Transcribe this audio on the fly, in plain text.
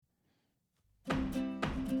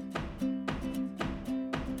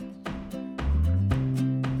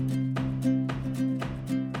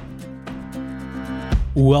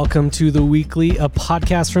Welcome to The Weekly, a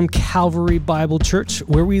podcast from Calvary Bible Church,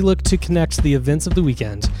 where we look to connect the events of the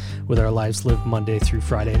weekend with our lives lived Monday through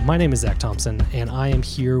Friday. My name is Zach Thompson, and I am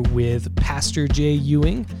here with Pastor Jay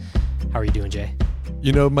Ewing. How are you doing, Jay?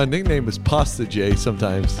 You know, my nickname is Pasta Jay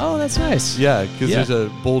sometimes. Oh, that's nice. Yeah, because there's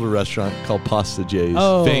a Boulder restaurant called Pasta Jay's.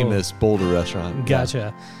 Oh. Famous Boulder restaurant.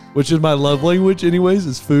 Gotcha. Yeah. Which is my love language anyways,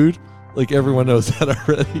 is food. Like everyone knows that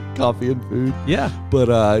already, coffee and food. Yeah. But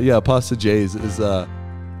Pasta Jay's is a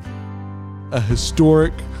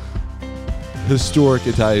historic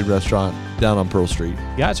Italian restaurant down on Pearl Street.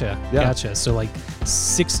 Gotcha. Yeah. Gotcha. So like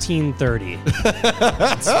 1630.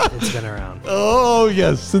 it's been around. Oh,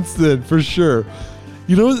 yes, since then, for sure.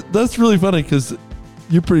 You know, that's really funny because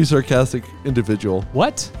you're a pretty sarcastic individual.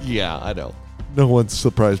 What? Yeah, I know. No one's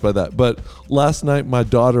surprised by that. But last night, my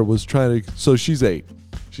daughter was trying to... So she's 8.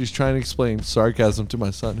 She's trying to explain sarcasm to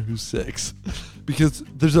my son, who's 6. Because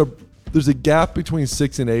there's a gap between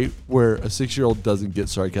 6 and 8 where a 6-year-old doesn't get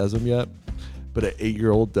sarcasm yet, but an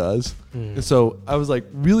 8-year-old does. And so I was like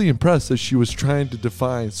really impressed that she was trying to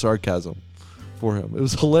define sarcasm for him. It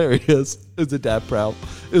was hilarious. It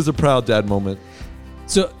was a proud dad moment.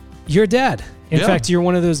 So you're a dad. In Yeah. fact, you're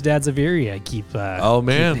one of those dads of Erie I keep keep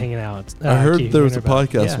hanging out. I heard there was a about.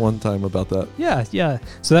 podcast Yeah. one time about that. Yeah.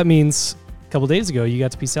 So that means a couple days ago you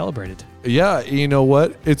got to be celebrated. Yeah, you know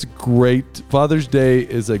what? It's great. Father's Day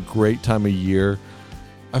is a great time of year.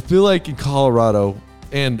 I feel like in Colorado,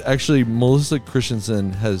 and actually Melissa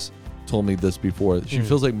Christensen has told me this before, she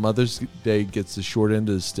feels like Mother's Day gets the short end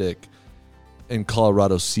of the stick in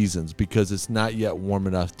Colorado seasons because it's not yet warm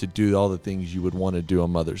enough to do all the things you would want to do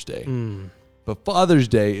on Mother's Day. But Father's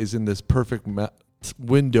Day is in this perfect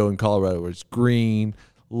window in Colorado where it's green,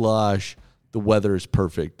 lush, the weather is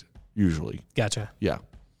perfect usually. Gotcha. Yeah.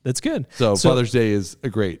 That's good. So Father's Day is a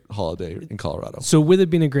great holiday in Colorado. So with it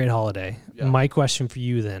being a great holiday, Yeah. my question for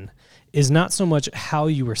you then is not so much how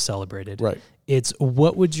you were celebrated. Right. It's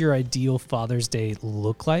what would your ideal Father's Day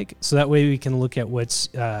look like? So that way we can look at what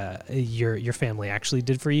your family actually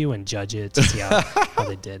did for you and judge it to see how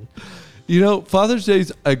they did. You know, Father's Day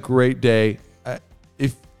is a great day.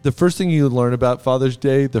 If the first thing you learn about Father's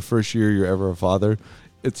Day, the first year you're ever a father,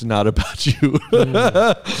 it's not about you.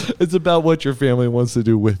 It's about what your family wants to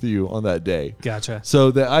do with you on that day. Gotcha. So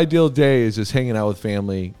the ideal day is just hanging out with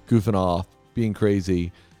family, goofing off, being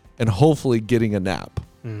crazy, and hopefully getting a nap.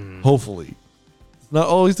 Hopefully. It's not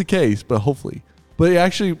always the case, but hopefully. But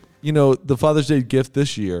actually, you know, the Father's Day gift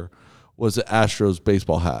this year was the Astros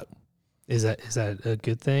baseball hat. Is that a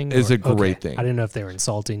good thing? It's a great thing. I didn't know if they were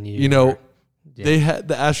insulting you. You know, Yeah.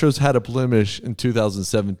 the Astros had a blemish in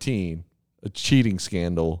 2017, a cheating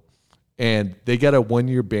scandal, and they got a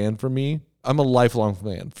 1-year ban from me. I'm a lifelong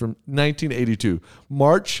fan from 1982,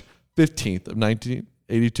 March 15th of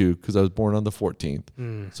 1982, because I was born on the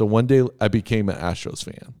 14th. So one day I became an Astros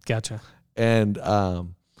fan. Gotcha. And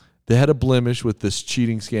they had a blemish with this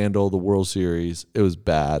cheating scandal, the World Series. It was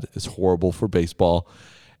bad. It's horrible for baseball.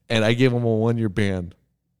 And I gave them a 1-year ban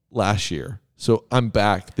last year. So I'm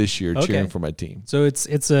back this year cheering for my team. So it's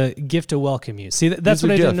a gift to welcome you. See, that's It's a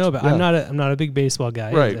what I didn't gift, know about. yeah. I'm not a big baseball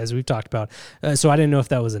guy, Right. as we've talked about. So I didn't know if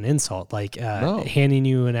that was an insult. Like No. handing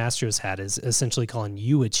you an Astros hat is essentially calling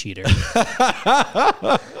you a cheater.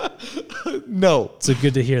 No. So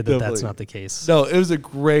good to hear that that's Definitely. not the case. No, it was a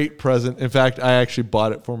great present. In fact, I actually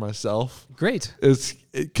bought it for myself. Great. It's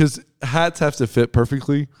because hats have to fit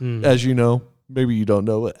perfectly, as you know. Maybe you don't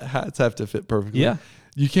know, but hats have to fit perfectly. Yeah.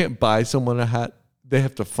 You can't buy someone a hat. They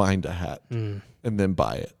have to find a hat and then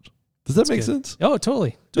buy it. Does that make good. sense? Oh,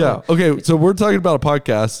 totally. Yeah. Okay. So we're talking about a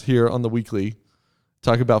podcast here on the Weekly,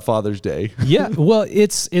 talking about Father's Day. Yeah. Well,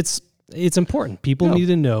 it's important. People Yeah. need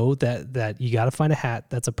to know that you got to find a hat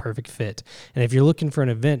that's a perfect fit. And if you're looking for an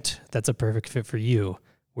event that's a perfect fit for you,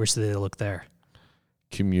 where should they look there?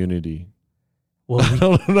 Community. Well, I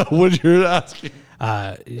don't know what you're asking.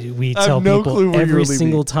 we I have tell no clue people where you're every leaving.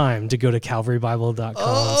 single time to go to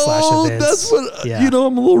calvarybible.com/events. That's what, Yeah. you know,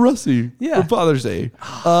 I'm a little rusty Yeah. for Father's Day.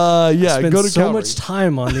 Yeah, Spend go to so Calvary. much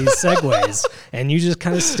time on these segues, and you just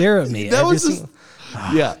kind of stare at me. That every was just, single-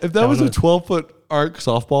 yeah, if that was a 12-foot arc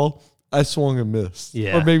softball, I swung and missed.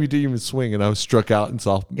 Yeah. Or maybe didn't even swing and I was struck out in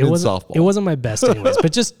softball. It wasn't my best anyways,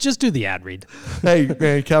 but just do the ad read. Hey,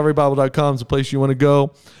 man, CalvaryBible.com is the place you want to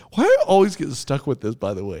go. Why do I always get stuck with this,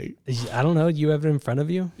 by the way? I don't know. You have it in front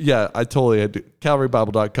of you? Yeah, I totally do.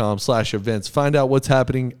 CalvaryBible.com/events. Find out what's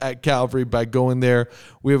happening at Calvary by going there.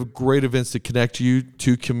 We have great events to connect you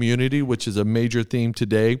to community, which is a major theme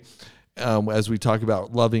today as we talk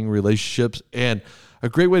about loving relationships. And a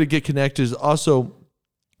great way to get connected is also,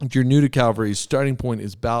 if you're new to Calvary, starting point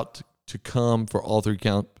is about to come for all three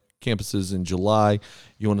campuses in July.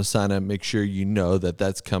 You want to sign up, make sure you know that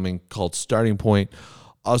that's coming, called Starting Point.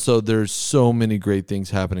 Also, there's so many great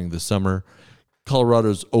things happening this summer.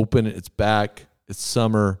 Colorado's open. It's back. It's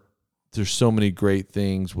summer. There's so many great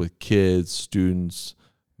things with kids, students,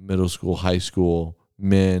 middle school, high school,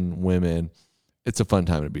 men, women. It's a fun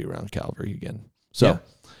time to be around Calvary again. So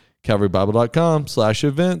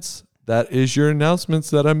calvarybible.com/events. That is your announcements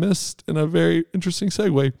that I missed in a very interesting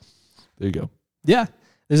segue. There you go. Yeah.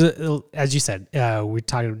 As you said, we're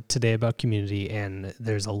talking today about community, and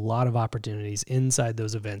there's a lot of opportunities inside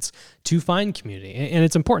those events to find community. And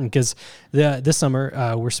it's important because this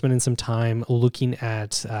summer, we're spending some time looking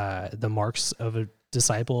at the marks of a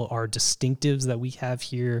disciple, our distinctives that we have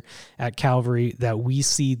here at Calvary, that we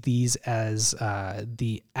see these as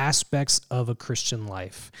the aspects of a Christian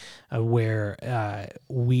life, where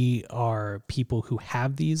we are people who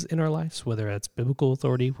have these in our lives, whether it's biblical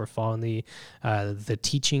authority, we're following the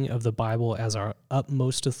teaching of the Bible as our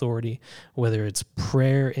utmost authority, whether it's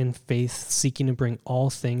prayer and faith, seeking to bring all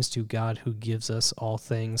things to God who gives us all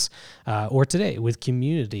things, or today with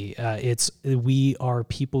community, we are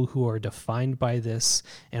people who are defined by this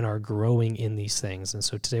and are growing in these things. And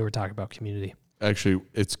so today we're talking about community. Actually,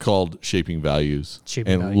 it's called Shaping Values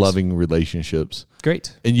Shaping and Values. Loving Relationships.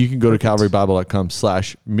 Great. And you can go to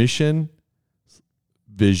calvarybible.com/mission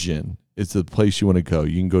vision. It's the place you want to go.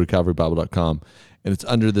 You can go to calvarybible.com, and it's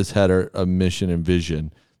under this header of mission and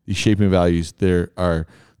vision. These Shaping Values, there are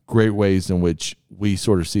great ways in which we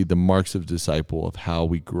sort of see the marks of disciple, of how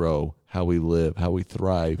we grow, how we live, how we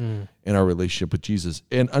thrive in our relationship with Jesus.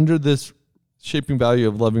 And under this Shaping Value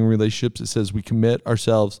of Loving Relationships, it says we commit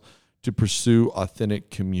ourselves to pursue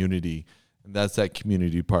authentic community. And that's that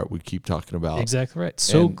community part we keep talking about. Exactly right.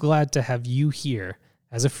 So glad to have you here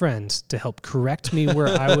as a friend to help correct me where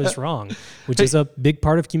I was wrong, which is a big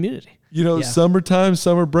part of community. You know, summertime,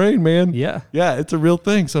 summer brain, man. Yeah. Yeah, it's a real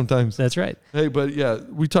thing sometimes. That's right. Hey, but yeah,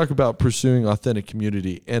 we talk about pursuing authentic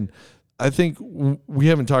community. And I think we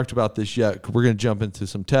haven't talked about this yet. We're going to jump into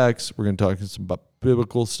some texts. We're going to talk some about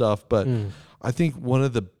biblical stuff. But I think one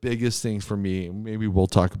of the biggest things for me, maybe we'll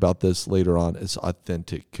talk about this later on, is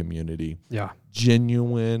authentic community. Yeah.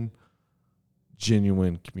 Genuine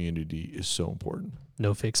community is so important.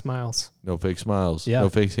 No fake smiles. No fake smiles. Yeah. No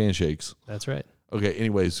fake handshakes. That's right. Okay,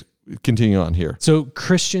 anyways, continue on here. So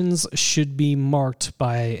Christians should be marked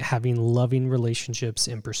by having loving relationships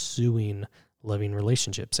and pursuing loving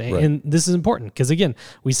relationships. And this is important because, again,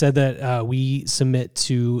 we said that we submit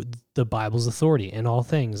to the Bible's authority in all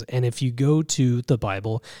things. And if you go to the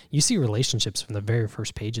Bible, you see relationships from the very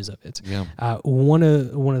first pages of it. Yeah. One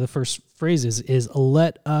of the first phrases is,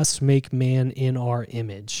 "Let us make man in our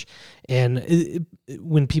image." And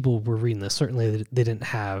when people were reading this, certainly they didn't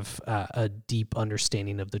have a deep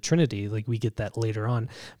understanding of the Trinity. Like, we get that later on.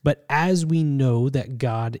 But as we know that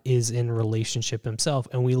God is in relationship himself,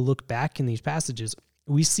 and we look back in these passages,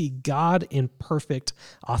 we see God in perfect,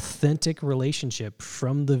 authentic relationship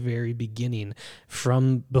from the very beginning,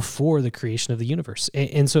 from before the creation of the universe.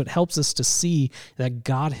 And so it helps us to see that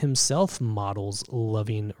God himself models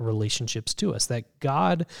loving relationships to us, that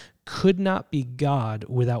God could not be God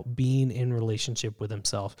without being in relationship with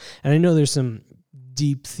himself. And I know there's some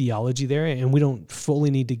deep theology there, and we don't fully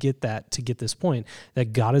need to get that to get this point,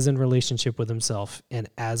 that God is in relationship with himself, and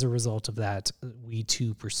as a result of that, we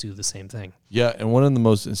too pursue the same thing. Yeah, and one of the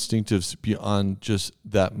most instinctives beyond just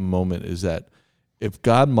that moment is that if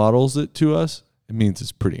God models it to us, it means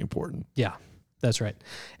it's pretty important. Yeah, that's right.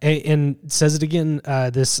 And says it again,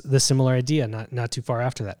 this similar idea, not too far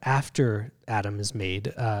after that. After Adam is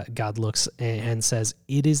made, God looks and says,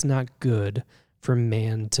 "It is not good for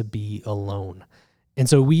man to be alone." And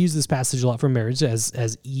so we use this passage a lot for marriage,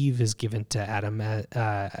 as Eve is given to Adam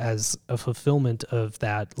as a fulfillment of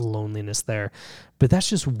that loneliness there. But that's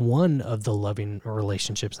just one of the loving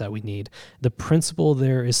relationships that we need. The principle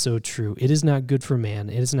there is so true. It is not good for man.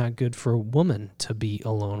 It is not good for woman to be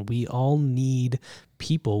alone. We all need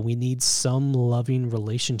people. We need some loving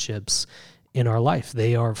relationships in our life.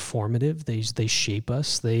 They are formative. They shape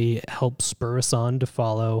us. They help spur us on to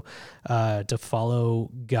follow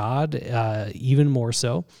God, even more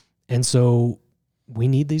so. And so we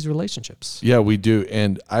need these relationships. Yeah, we do.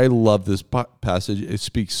 And I love this passage. It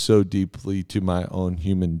speaks so deeply to my own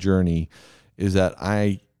human journey, is that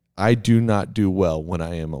I do not do well when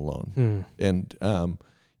I am alone. And,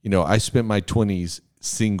 I spent my 20s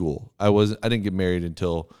single. I didn't get married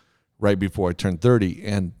until right before I turned 30.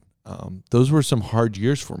 And those were some hard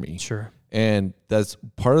years for me. Sure. And that's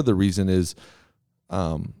part of the reason is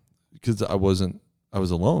because I was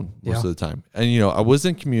alone most of the time. And, I was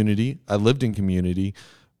in community. I lived in community,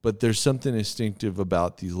 but there's something instinctive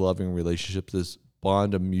about these loving relationships, this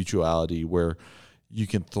bond of mutuality where you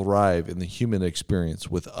can thrive in the human experience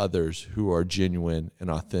with others who are genuine and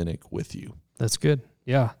authentic with you. That's good.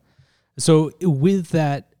 Yeah. So with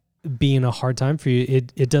that being a hard time for you,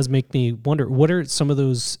 it does make me wonder, what are some of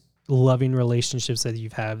those loving relationships that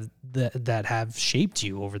you've had that have shaped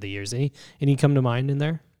you over the years? Any come to mind in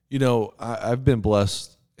there? You know, I've been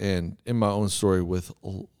blessed and in my own story with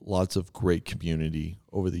lots of great community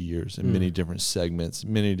over the years in many different segments,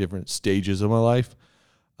 many different stages of my life.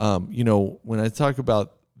 You know, when I talk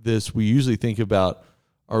about this, we usually think about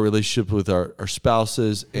our relationship with our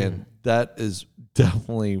spouses, and that is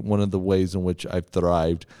definitely one of the ways in which I've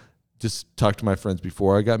thrived. Just talk to my friends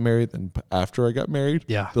before I got married and after I got married.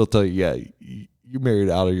 Yeah. They'll tell you, yeah, you're married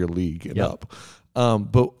out of your league and up.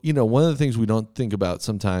 But, you know, one of the things we don't think about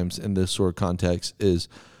sometimes in this sort of context is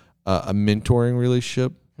a mentoring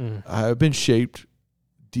relationship. I've been shaped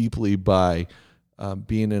deeply by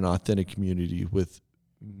being in an authentic community with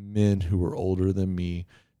men who were older than me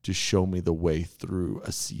to show me the way through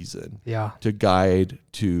a season. Yeah. To guide,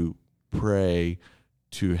 to pray,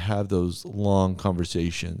 to have those long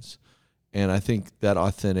conversations. And I think that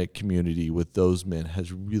authentic community with those men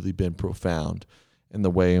has really been profound in the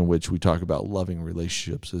way in which we talk about loving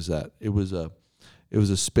relationships, is that it was a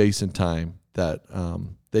space and time that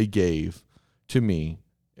they gave to me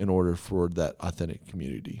in order for that authentic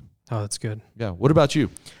community. Oh, that's good. Yeah. What about you?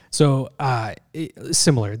 So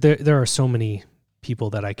similar. There are so many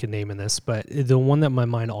people that I could name in this, but the one that my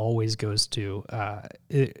mind always goes to,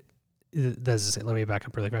 let me back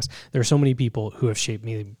up really fast. There are so many people who have shaped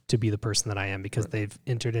me to be the person that I am because they've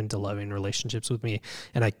entered into loving relationships with me,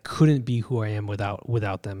 and I couldn't be who I am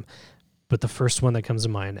without them. But the first one that comes to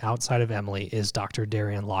mind outside of Emily is Dr.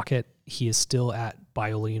 Darian Lockett. He is still at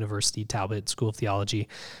Biola University, Talbot School of Theology.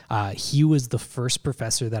 He was the first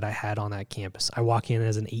professor that I had on that campus. I walk in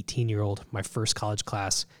as an 18-year-old, my first college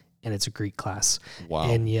class, and it's a Greek class. Wow.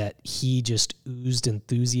 And yet he just oozed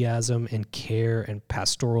enthusiasm and care and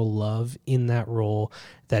pastoral love in that role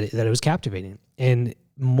that it was captivating. And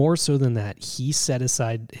more so than that, he set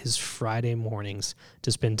aside his Friday mornings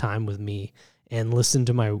to spend time with me and listen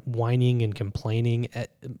to my whining and complaining,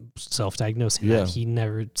 self-diagnosing that. He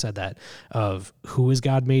never said that, of who has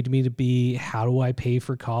God made me to be? How do I pay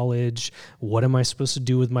for college? What am I supposed to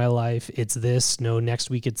do with my life? It's this. No, next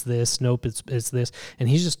week it's this. Nope, it's this. And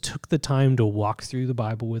he just took the time to walk through the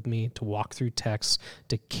Bible with me, to walk through texts,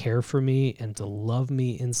 to care for me and to love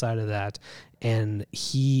me inside of that. And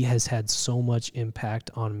he has had so much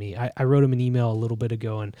impact on me. I wrote him an email a little bit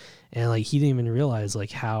ago, and like he didn't even realize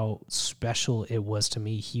like how special it was to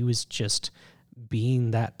me. He was just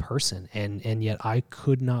being that person, and yet I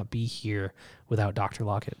could not be here without Dr.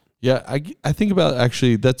 Lockett. Yeah, I think about,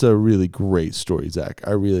 actually, that's a really great story, Zach.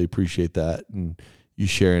 I really appreciate that and you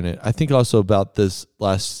sharing it. I think also about this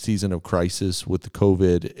last season of crisis with the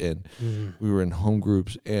COVID, and we were in home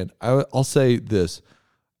groups, and I'll say this,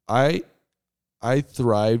 I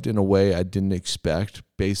thrived in a way I didn't expect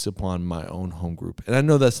based upon my own home group. And I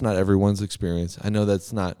know that's not everyone's experience. I know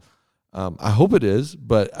that's not, I hope it is,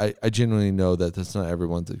 but I genuinely know that that's not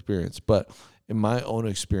everyone's experience. But in my own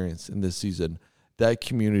experience in this season, that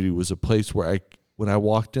community was a place where when I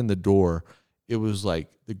walked in the door, it was like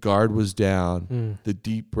the guard was down, the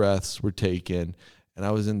deep breaths were taken, and I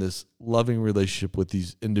was in this loving relationship with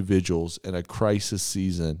these individuals in a crisis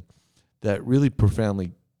season that really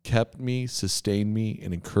profoundly kept me, sustained me,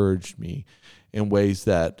 and encouraged me in ways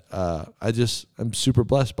that I'm super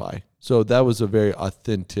blessed by. So that was a very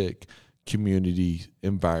authentic community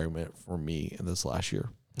environment for me in this last year.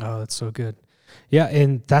 Oh, that's so good. Yeah,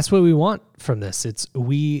 and that's what we want from this. It's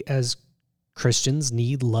we as Christians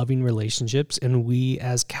need loving relationships, and we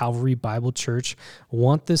as Calvary Bible Church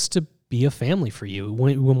want this to be a family for you.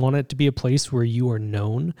 We want it to be a place where you are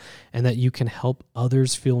known and that you can help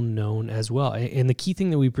others feel known as well. And the key thing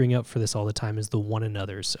that we bring up for this all the time is the one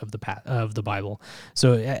another's of the Bible.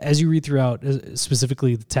 So as you read throughout,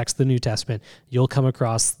 specifically the text of the New Testament, you'll come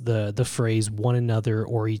across the phrase one another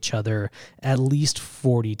or each other at least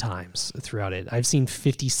 40 times throughout it. I've seen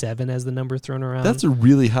 57 as the number thrown around. That's a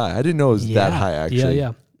really high. I didn't know it was that high, actually.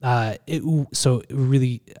 Yeah. So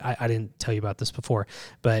really, I didn't tell you about this before,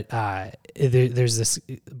 but there's this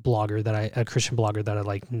blogger a Christian blogger that I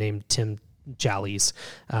like named Tim Jallies.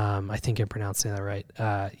 I think I'm pronouncing that right.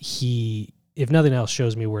 He, if nothing else,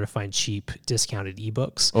 shows me where to find cheap discounted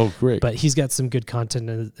ebooks. Oh, great. But he's got some good content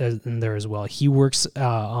in there as well. He works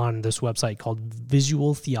on this website called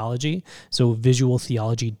Visual Theology. So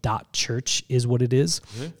visualtheology.church is what it is.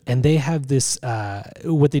 Mm-hmm. And they have this,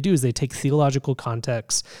 what they do is they take theological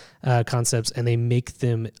context concepts, and they make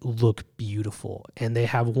them look beautiful. And they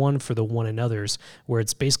have one for the one another's where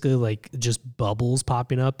it's basically like just bubbles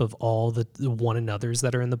popping up of all the one another's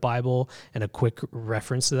that are in the Bible and a quick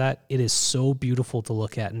reference to that. It is so beautiful to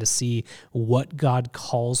look at and to see what God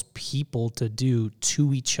calls people to do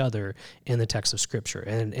to each other in the text of Scripture.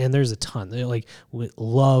 And there's a ton. They're like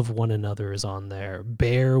love one another is on there,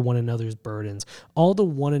 bear one another's burdens, all the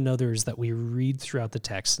one another's that we read throughout the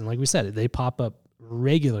text. And like we said, they pop up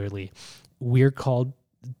regularly. We're called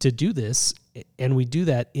to do this, and we do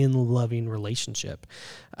that in loving relationship.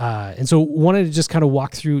 And so wanted to just kind of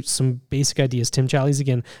walk through some basic ideas. Tim Challies,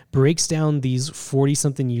 again, breaks down these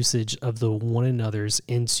 40-something usage of the one another's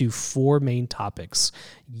into 4 main topics: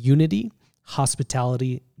 unity,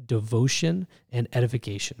 hospitality, devotion, and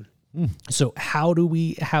edification. So how do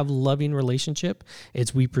we have loving relationship?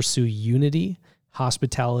 It's we pursue unity,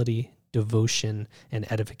 hospitality, devotion, and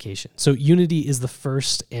edification. So unity is the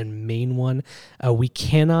first and main one.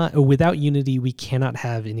 Without unity, we cannot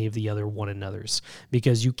have any of the other one another's,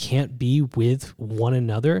 because you can't be with one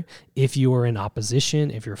another if you are in opposition,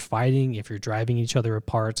 if you're fighting, if you're driving each other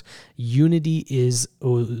apart. Unity is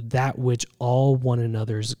that which all one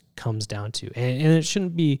another's comes down to. And it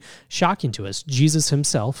shouldn't be shocking to us. Jesus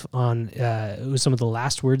himself, on some of the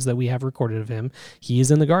last words that we have recorded of him, he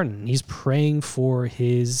is in the garden. He's praying for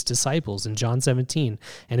his disciples in John 17.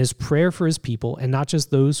 And his prayer for his people, and not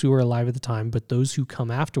just those who are alive at the time, but those who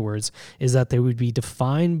come afterwards, is that they would be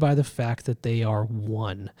defined by the fact that they are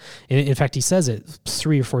one. In fact, he says it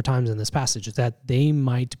 3 or 4 times in this passage, that they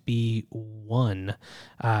might be one,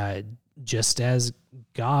 just as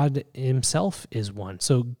God himself is one.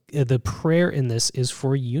 So the prayer in this is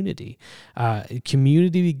for unity.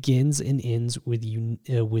 Community begins and ends with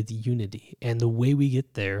unity. And the way we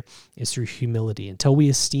get there is through humility. Until we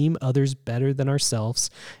esteem others better than ourselves,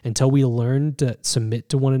 until we learn to submit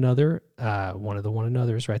to one another, one of the one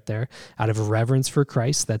another's right there, out of reverence for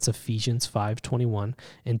Christ, that's Ephesians 5:21.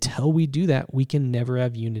 Until we do that, we can never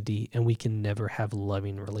have unity, and we can never have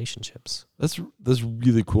loving relationships. That's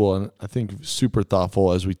really cool, and I think super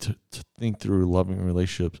thoughtful as we think through loving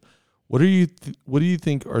relationships. What do you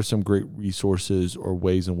think are some great resources or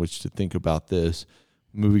ways in which to think about this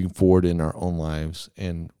moving forward in our own lives?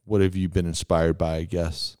 And what have you been inspired by, I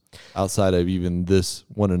guess, outside of even this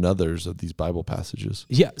one another's of these Bible passages?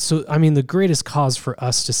 Yeah. So, I mean, the greatest cause for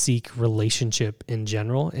us to seek relationship in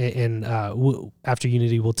general, and after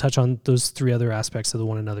unity, we'll touch on those 3 other aspects of the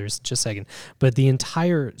one another's in just a second. But the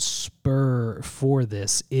entire spur for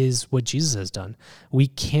this is what Jesus has done. We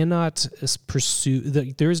cannot pursue,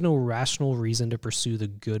 there is no rational reason to pursue the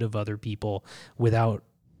good of other people without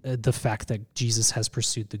the fact that Jesus has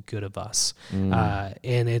pursued the good of us.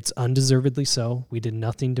 And it's undeservedly so. We did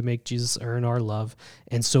nothing to make Jesus earn our love.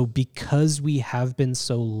 And so because we have been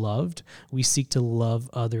so loved, we seek to love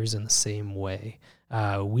others in the same way.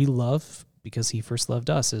 We love because he first loved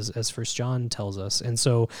us, as 1 John tells us. And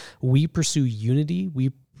so we pursue unity.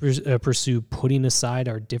 We pursue putting aside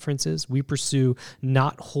our differences. We pursue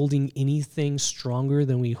not holding anything stronger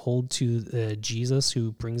than we hold to Jesus,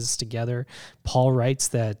 who brings us together. Paul writes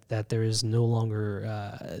that there is no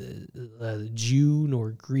longer Jew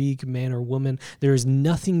nor Greek, man or woman. There is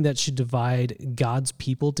nothing that should divide God's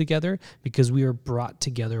people together, because we are brought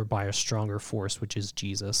together by a stronger force, which is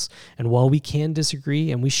Jesus. And while we can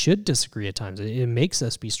disagree, and we should disagree at times, it makes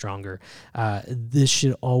us be stronger. This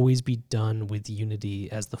should always be done with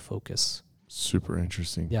unity as the focus. Super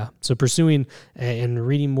interesting. Yeah. So pursuing and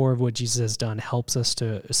reading more of what Jesus has done helps us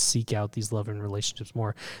to seek out these loving relationships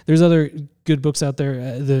more. There's other good books out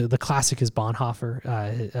there. The classic is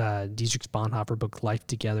Bonhoeffer. Dietrich Bonhoeffer book, Life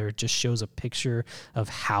Together, just shows a picture of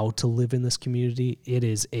how to live in this community.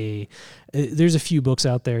 There's a few books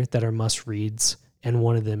out there that are must reads, and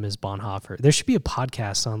one of them is Bonhoeffer. There should be a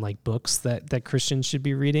podcast on like books that Christians should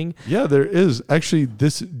be reading. Yeah, there is. Actually,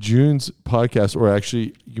 this June's podcast, or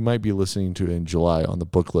actually you might be listening to it in July on the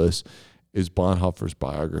book list, is Bonhoeffer's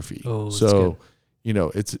biography. Oh, so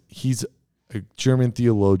good. He's a German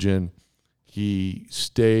theologian. He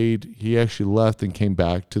actually left and came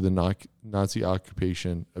back to the Nazi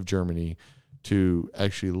occupation of Germany to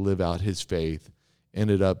actually live out his faith.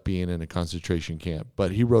 Ended up being in a concentration camp.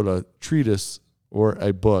 But he wrote a treatise or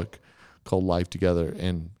a book called Life Together,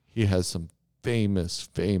 and he has some famous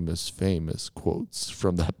quotes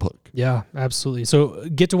from that book. Yeah, absolutely. So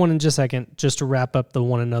get to one in just a second. Just to wrap up the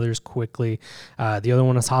one another's quickly. The other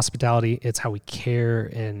one is hospitality. It's how we care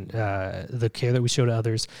and the care that we show to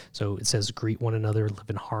others. So it says greet one another, live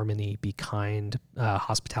in harmony, be kind.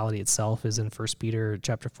 Hospitality itself is in 1 Peter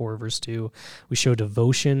chapter 4, verse 2. We show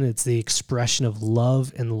devotion. It's the expression of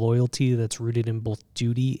love and loyalty that's rooted in both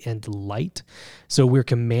duty and delight. So we're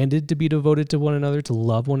commanded to be devoted to one another, to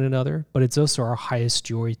love one another, but it's also our highest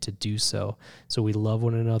joy to do so. So we love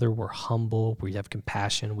one another. We're humble. We have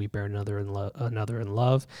compassion. We bear another in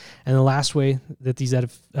love. And the last way that these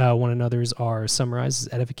one another's are summarized is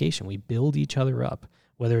edification. We build each other up,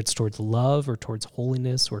 whether it's towards love or towards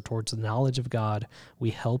holiness or towards the knowledge of God. We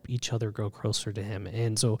help each other grow closer to Him.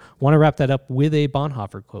 And so want to wrap that up with a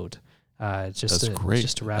Bonhoeffer quote. Just to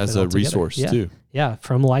wrap as it all a resource together. too. Yeah,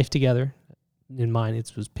 from Life Together. In mine,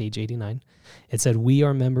 it was page 89. It said, "We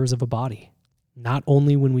are members of a body, not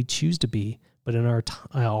only when we choose to be, but in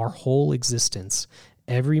our whole existence.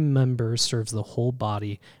 Every member serves the whole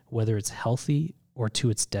body, whether it's healthy or to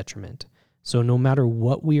its detriment. So no matter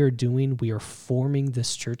what we are doing, we are forming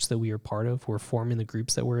this church that we are part of. We're forming the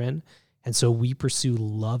groups that we're in. And so we pursue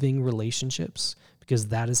loving relationships because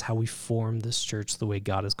that is how we form this church the way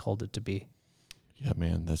God has called it to be." Yeah,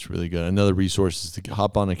 man, that's really good. Another resource is to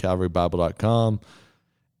hop on to CalvaryBible.com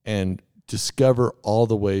and discover all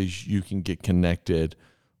the ways you can get connected.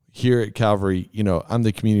 Here at Calvary, I'm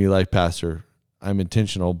the community life pastor. I'm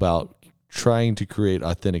intentional about trying to create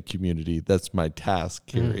authentic community. That's my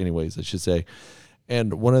task here anyways, I should say.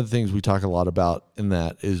 And one of the things we talk a lot about in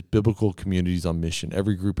that is biblical communities on mission.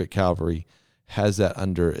 Every group at Calvary has that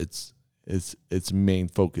under its main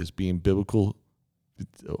focus, being biblical,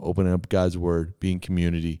 opening up God's word, being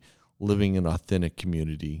community, living in authentic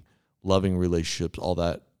community, loving relationships, all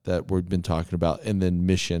that we've been talking about, and then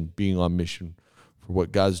mission, being on mission for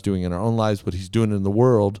what God's doing in our own lives, what He's doing in the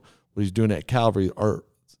world, what He's doing at Calvary, are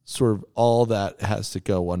sort of all that has to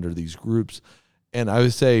go under these groups. And I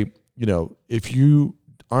would say, if you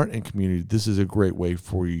aren't in community, this is a great way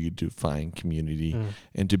for you to find community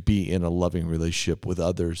and to be in a loving relationship with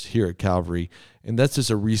others here at Calvary. And that's just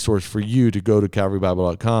a resource for you to go to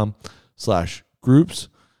CalvaryBible.com/groups.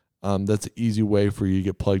 That's an easy way for you to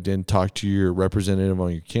get plugged in, talk to your representative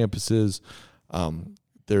on your campuses.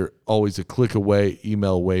 They're always a click away,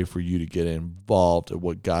 email away for you to get involved in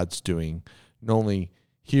what God's doing, not only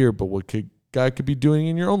here, but what God could be doing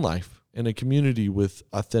in your own life in a community with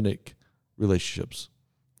authentic relationships.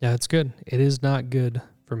 Yeah, it's good. It is not good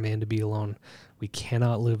for man to be alone. We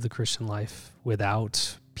cannot live the Christian life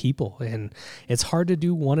without people. And it's hard to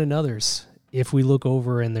do one another's if we look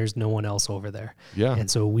over and there's no one else over there. Yeah. And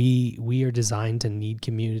so we are designed to need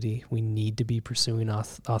community. We need to be pursuing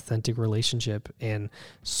authentic relationship, and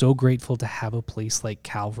so grateful to have a place like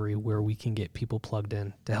Calvary where we can get people plugged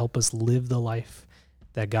in to help us live the life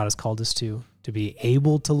that God has called us to be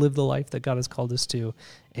able to live the life that God has called us to,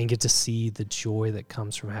 and get to see the joy that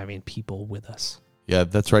comes from having people with us. Yeah,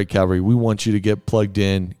 that's right, Calvary. We want you to get plugged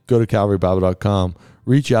in. Go to CalvaryBible.com.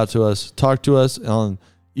 Reach out to us. Talk to us on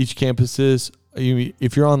each campuses.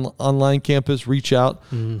 If you're on online campus, reach out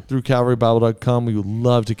through CalvaryBible.com. We would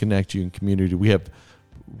love to connect you in community. We have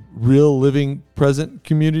real living present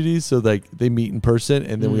communities, so like they meet in person,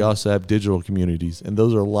 and then we also have digital communities, and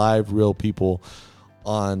those are live, real people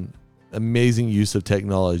on amazing use of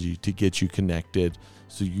technology to get you connected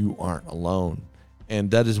so you aren't alone.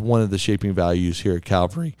 And that is one of the shaping values here at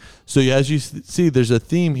Calvary. So as you see, there's a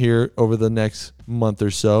theme here over the next month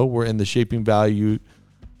or so. We're in the shaping values.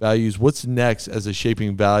 What's next as a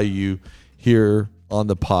shaping value here on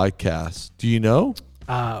the podcast? Do you know?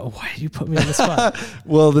 Why do you put me on the spot?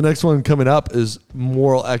 Well, the next one coming up is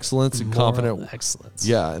moral excellence and confident excellence.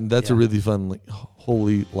 Yeah, and that's a really fun,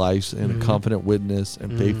 holy life and a confident witness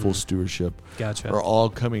and faithful stewardship. Gotcha. Are all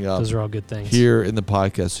coming up. Those are all good things here in the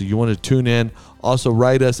podcast. So you want to tune in. Also,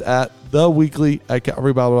 write us at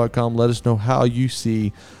theweekly@calvarybible.com. Let us know how you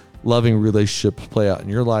see loving relationships play out in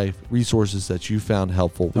your life, resources that you found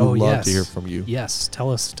helpful. We would love to hear from you. Yes,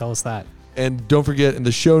 tell us that. And don't forget, in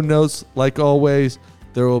the show notes, like always,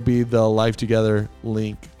 there will be the Life Together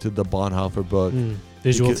link to the Bonhoeffer book.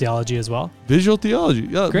 Visual theology as well? Visual theology.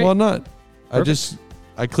 Yeah, great. Why not? Perfect.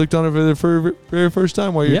 I clicked on it for the very first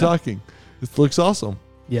time while you're talking. It looks awesome.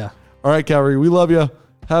 Yeah. All right, Calvary, we love you.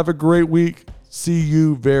 Have a great week. See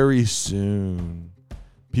you very soon.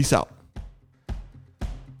 Peace out.